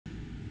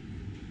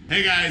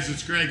Hey guys,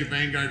 it's Greg at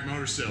Vanguard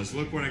Motor Sales.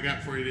 Look what I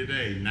got for you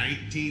today.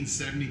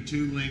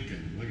 1972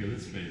 Lincoln. Look at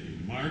this baby.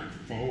 Mark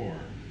IV.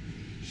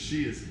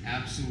 She is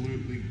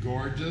absolutely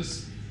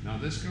gorgeous. Now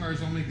this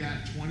car's only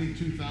got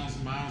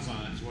 22,000 miles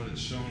on it is what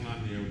it's showing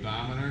on the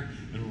odometer.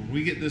 And when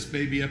we get this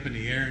baby up in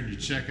the air and you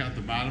check out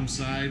the bottom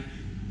side,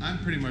 I'm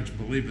pretty much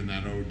believing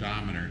that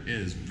odometer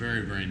is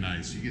very, very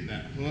nice. You get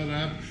that hood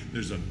up.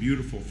 There's a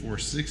beautiful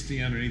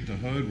 460 underneath the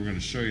hood. We're going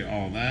to show you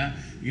all that.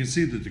 You can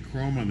see that the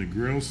chrome on the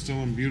grill is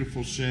still in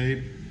beautiful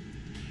shape.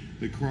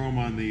 The chrome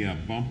on the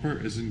bumper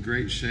is in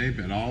great shape.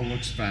 It all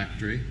looks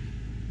factory.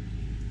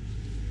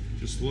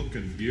 Just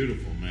looking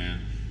beautiful,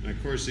 man. And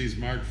of course, these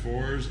Mark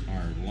IVs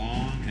are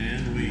long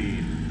and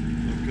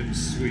lean. Looking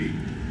sweet.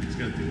 It's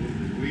got the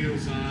little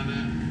wheels on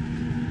it.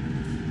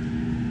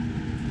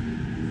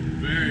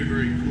 Very,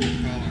 very cool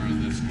color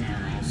on this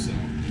car also.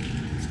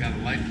 It's got a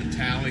light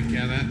metallic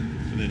in it.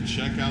 And then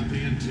check out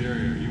the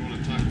interior. You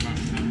want to talk about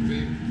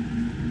comfy?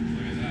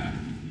 Look at that.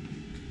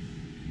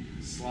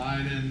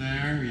 Slide in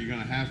there. You're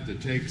going to have to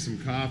take some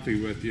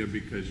coffee with you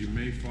because you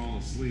may fall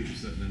asleep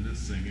sitting in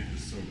this thing. It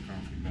is so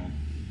comfortable.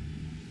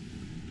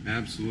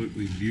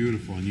 Absolutely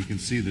beautiful. And you can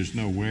see there's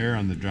no wear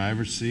on the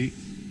driver's seat.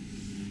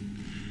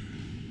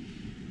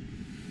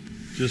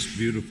 Just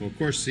beautiful. Of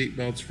course, seat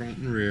belts front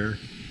and rear.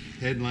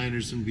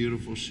 Headliner's in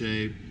beautiful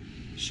shape.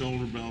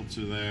 Shoulder belts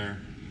are there.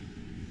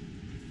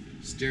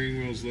 Steering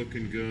wheel's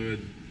looking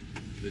good.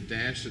 The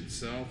dash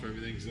itself,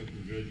 everything's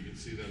looking good. You can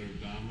see that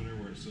odometer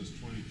where it says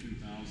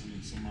 22,000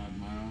 and some odd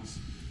miles.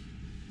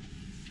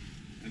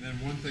 And then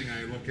one thing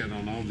I look at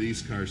on all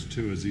these cars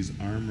too is these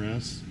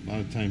armrests. A lot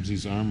of times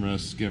these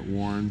armrests get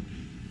worn.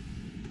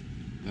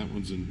 That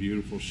one's in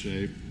beautiful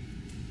shape.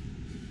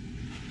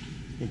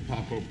 We'll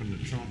pop open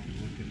the trunk and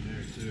look in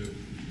there too.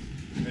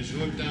 As you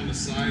look down the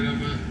side of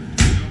it,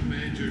 no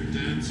major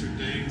dents or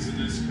dings in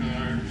this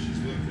car. She's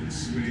looking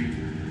sweet.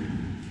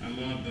 I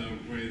love the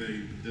way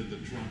they did the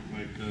trunk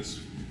like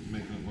this,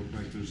 making it look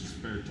like there's a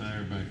spare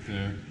tire back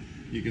there.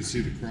 You can see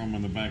the chrome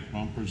on the back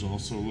bumper's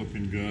also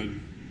looking good.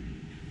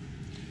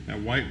 That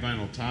white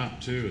vinyl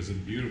top too is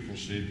in beautiful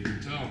shape. You can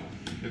tell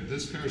if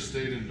this car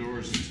stayed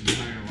indoors its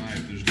entire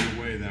life, there's no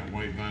way that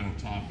white vinyl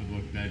top would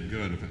look that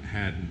good if it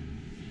hadn't.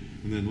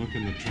 And then look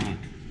in the trunk.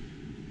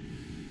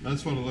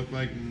 That's what it looked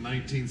like in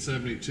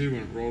 1972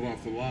 when it rolled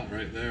off the lot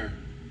right there.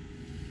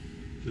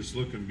 Just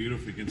looking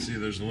beautiful. You can see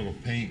there's a little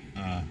paint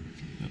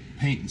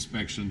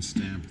inspection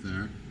stamp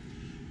there.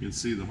 You can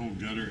see the whole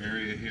gutter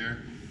area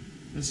here.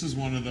 This is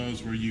one of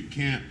those where you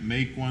can't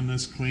make one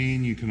this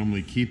clean. You can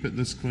only keep it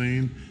this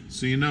clean.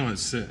 So you know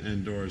it's sit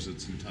indoors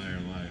its entire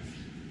life.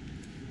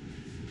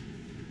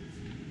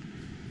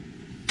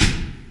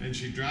 And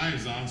she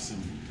drives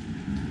awesome.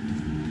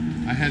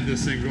 I had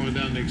this thing going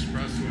down the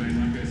expressway,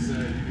 and like I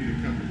said, you need a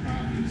cup of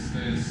coffee to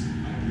stay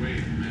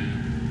awake, man.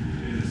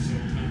 It is so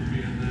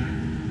comfy in there.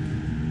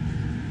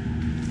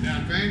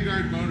 Now,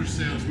 Vanguard Motor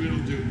Sales, we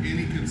don't do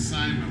any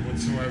consignment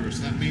whatsoever,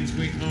 so that means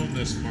we own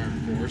this Mark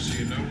IV, so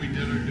you know we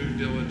did our due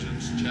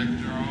diligence, checked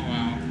her all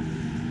out.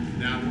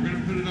 Now, we're going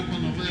to put it up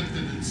on the lift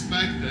and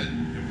inspect it,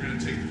 and we're going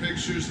to take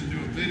pictures and do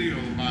a video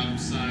of the bottom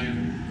side.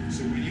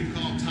 So when you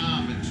call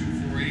Tom at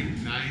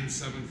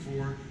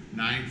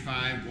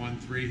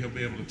 248-974-9513, he'll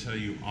be able to tell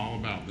you all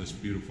about this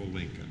beautiful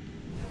Lincoln.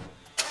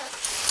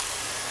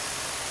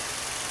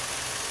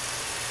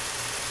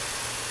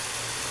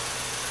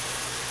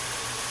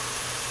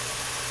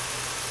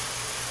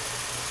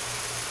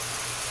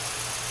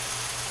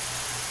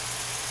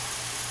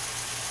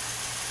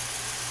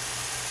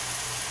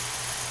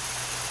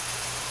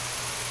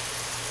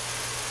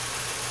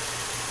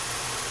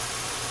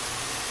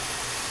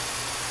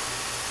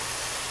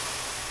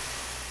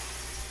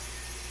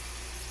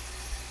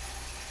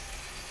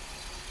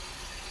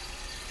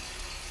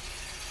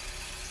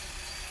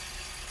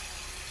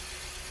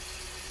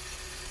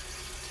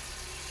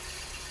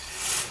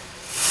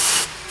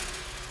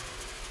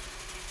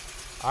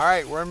 All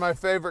right, we're in my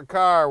favorite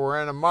car. We're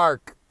in a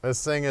Mark.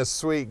 This thing is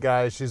sweet,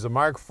 guys. She's a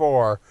Mark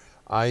IV.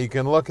 You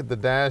can look at the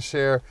dash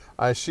here.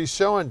 She's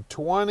showing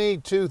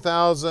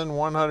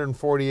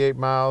 22,148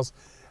 miles.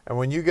 And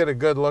when you get a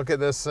good look at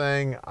this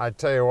thing, I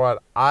tell you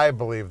what, I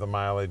believe the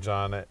mileage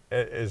on it.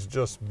 It is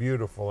just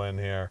beautiful in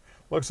here.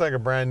 Looks like a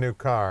brand new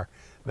car.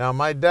 Now,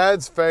 my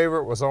dad's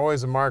favorite was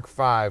always a Mark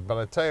V, but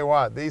I tell you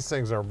what, these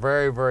things are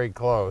very, very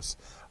close.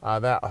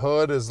 That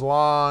hood is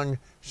long.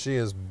 She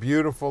is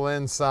beautiful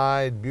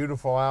inside,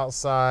 beautiful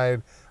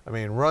outside. I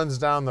mean, runs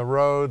down the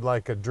road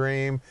like a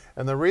dream.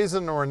 And the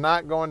reason we're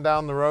not going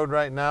down the road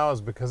right now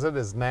is because it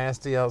is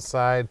nasty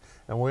outside,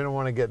 and we don't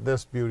want to get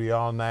this beauty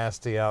all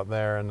nasty out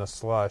there in the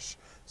slush.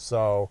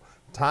 So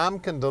Tom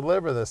can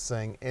deliver this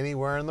thing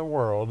anywhere in the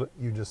world.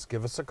 You just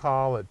give us a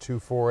call at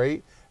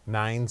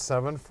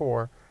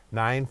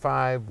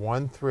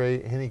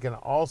 248-974-9513, and he can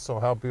also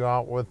help you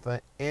out with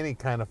any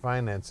kind of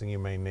financing you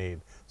may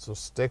need. So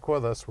stick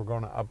with us. We're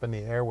going up in the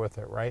air with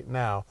it right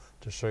now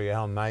to show you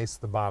how nice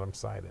the bottom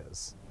side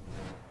is.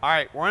 All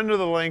right, we're under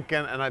the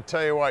Lincoln, and I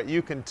tell you what,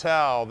 you can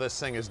tell this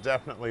thing is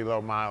definitely low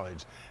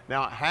mileage.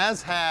 Now, it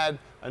has had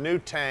a new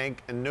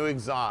tank and new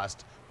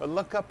exhaust, but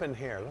look up in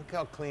here. Look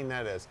how clean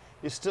that is.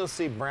 You still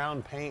see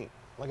brown paint.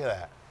 Look at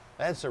that.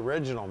 That's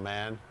original,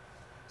 man.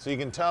 So you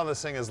can tell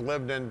this thing has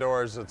lived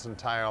indoors its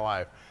entire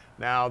life.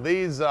 Now,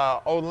 these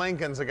old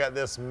Lincolns have got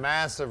this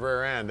massive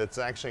rear end. It's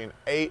actually an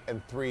 8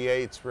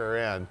 3/8 rear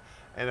end.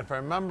 And if I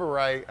remember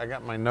right, I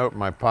got my note in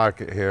my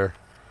pocket here.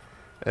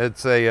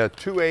 It's a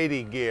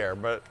 280 gear,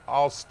 but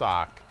all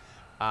stock.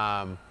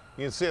 You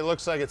can see it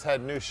looks like it's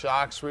had new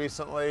shocks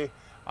recently.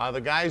 The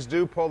guys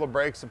do pull the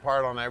brakes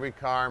apart on every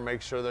car and make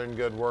sure they're in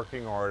good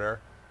working order.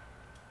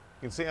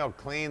 You can see how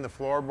clean the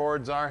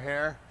floorboards are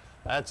here.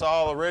 That's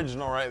all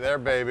original right there,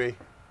 baby.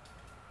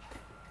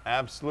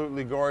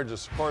 Absolutely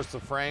gorgeous. Of course, the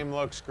frame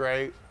looks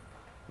great.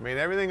 I mean,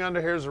 everything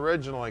under here is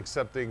original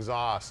except the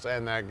exhaust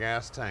and that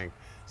gas tank.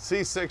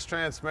 C6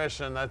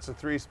 transmission, that's a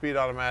 3-speed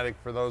automatic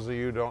for those of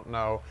you who don't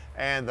know,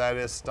 and that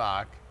is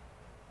stock.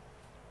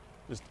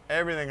 Just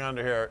everything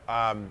under here.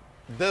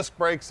 Disc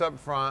brakes up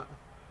front.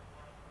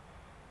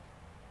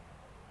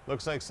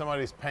 Looks like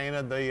somebody's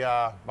painted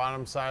the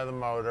bottom side of the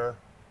motor.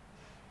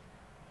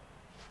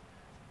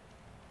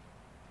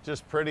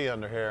 Just pretty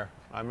under here.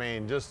 I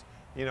mean, just,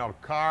 you know,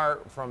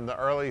 car from the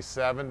early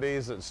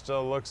 70s, it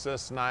still looks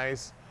this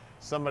nice.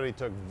 Somebody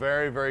took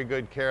very, very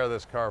good care of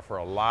this car for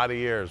a lot of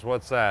years.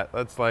 What's that?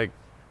 That's like,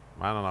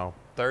 I don't know,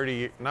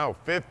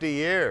 50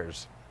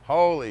 years.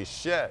 Holy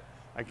shit.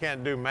 I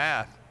can't do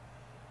math.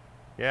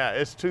 Yeah,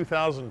 it's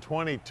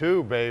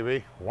 2022,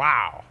 baby.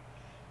 Wow.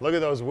 Look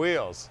at those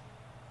wheels.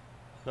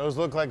 Those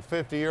look like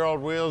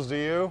 50-year-old wheels to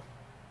you?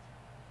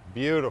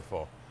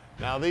 Beautiful.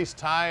 Now these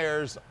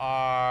tires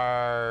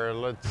are,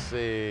 let's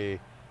see,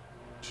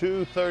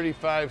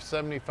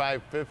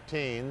 235/75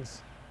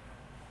 15s.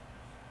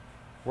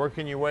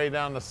 Working your way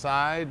down the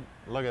side,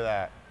 look at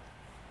that.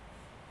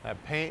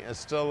 That paint is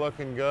still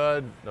looking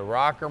good. The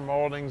rocker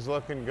molding's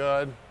looking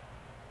good.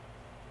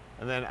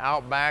 And then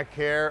out back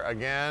here,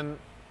 again,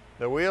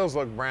 the wheels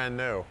look brand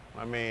new.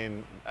 I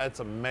mean, that's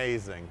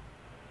amazing.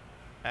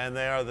 And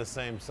they are the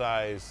same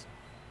size,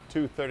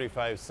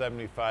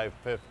 235/75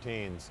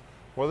 15s.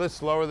 Well,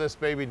 let's lower this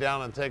baby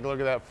down and take a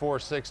look at that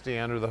 460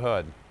 under the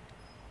hood.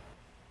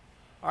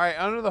 All right,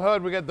 under the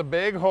hood, we got the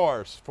big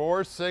horse,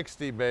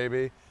 460,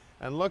 baby.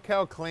 And look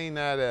how clean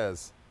that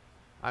is.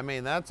 I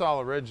mean, that's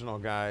all original,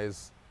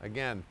 guys.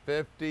 Again,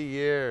 50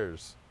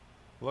 years.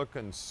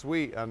 Looking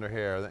sweet under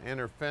here. The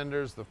inner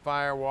fenders, the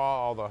firewall,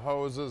 all the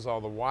hoses,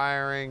 all the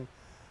wiring.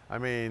 I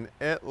mean,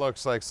 it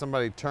looks like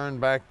somebody turned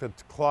back the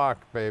clock,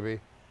 baby.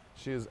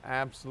 She is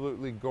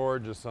absolutely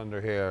gorgeous under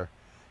here.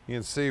 You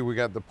can see we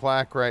got the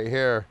plaque right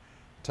here.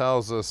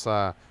 Tells us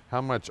how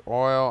much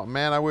oil.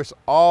 Man, I wish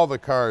all the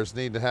cars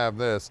need to have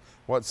this.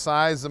 What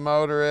size the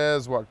motor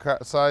is, what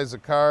size the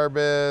carb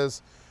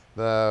is,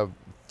 the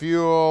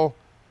fuel,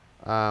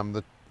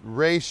 the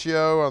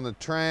ratio on the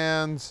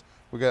trans.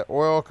 We got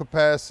oil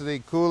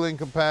capacity, cooling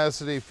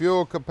capacity,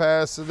 fuel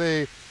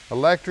capacity,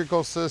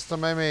 electrical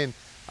system. I mean,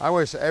 I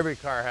wish every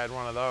car had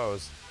one of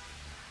those.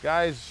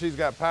 Guys, she's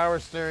got power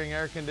steering,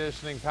 air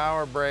conditioning,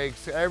 power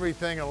brakes,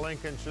 everything a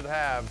Lincoln should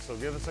have. So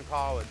give us a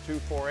call at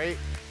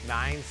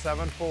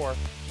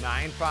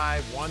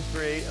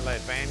 248-974-9513 and let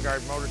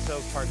Vanguard Motor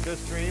Sales park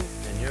this dream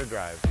in your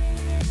drive.